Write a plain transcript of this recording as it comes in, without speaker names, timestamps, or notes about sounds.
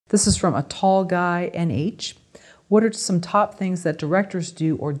This is from a tall guy, NH. What are some top things that directors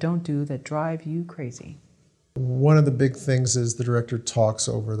do or don't do that drive you crazy? One of the big things is the director talks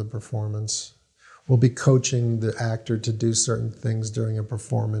over the performance. We'll be coaching the actor to do certain things during a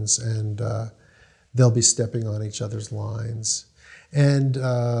performance, and they'll be stepping on each other's lines. And,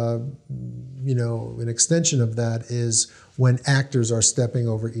 you know, an extension of that is when actors are stepping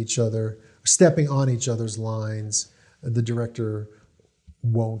over each other, stepping on each other's lines, the director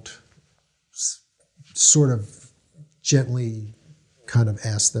won't sort of gently kind of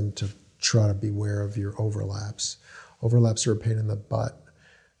ask them to try to beware of your overlaps. Overlaps are a pain in the butt.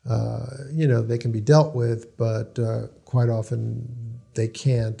 You know, they can be dealt with, but quite often they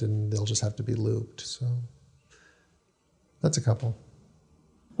can't, and they'll just have to be looped. So that's a couple.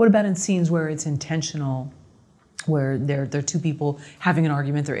 What about in scenes where it's intentional, where they're two people having an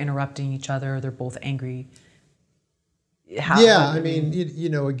argument, they're interrupting each other, they're both angry? I mean, you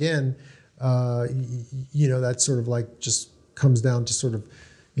know, again, you know, that sort of like just comes down to sort of,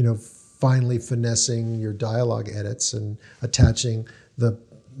 you know, finally finessing your dialogue edits and attaching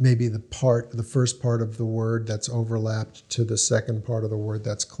maybe the first part of the word that's overlapped to the second part of the word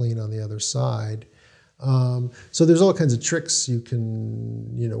that's clean on the other side. So there's all kinds of tricks you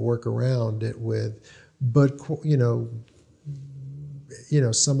can, you know, work around it with, but you know,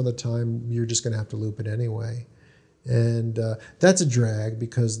 some of the time you're just going to have to loop it anyway. And that's a drag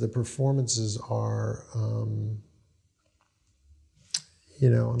because the performances are, you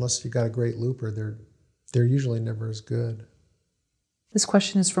know, unless you've got a great looper, they're usually never as good. This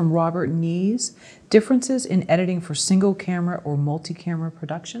question is from Robert Nees. Differences in editing for single camera or multi-camera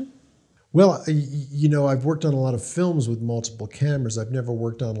production? Well, you know, I've worked on a lot of films with multiple cameras. I've never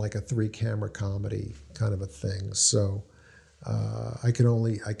worked on like a 3-camera comedy kind of a thing. So I can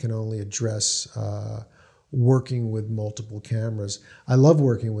only address working with multiple cameras. I love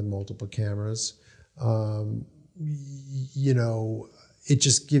working with multiple cameras. You know, it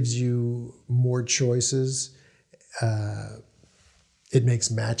just gives you more choices. It makes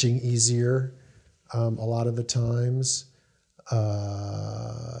matching easier a lot of the times.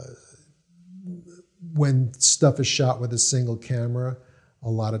 When stuff is shot with a single camera, a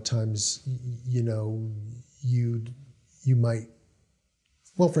lot of times, you know, you might,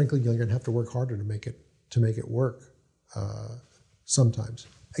 well, frankly, you're going to have to work harder to make it work sometimes.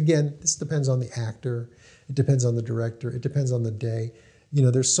 Again, this depends on the actor. It depends on the director. It depends on the day. You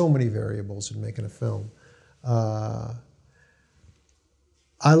know, there's so many variables in making a film. I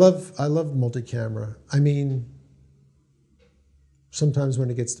love multi-camera. I mean, sometimes when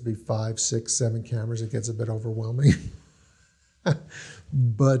it gets to be 5, 6, 7 cameras, it gets a bit overwhelming.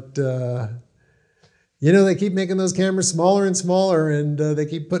 But you know, they keep making those cameras smaller and smaller, and they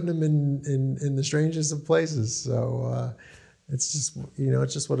keep putting them in the strangest of places. So it's just, you know,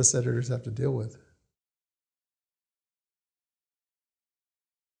 it's just what us editors have to deal with.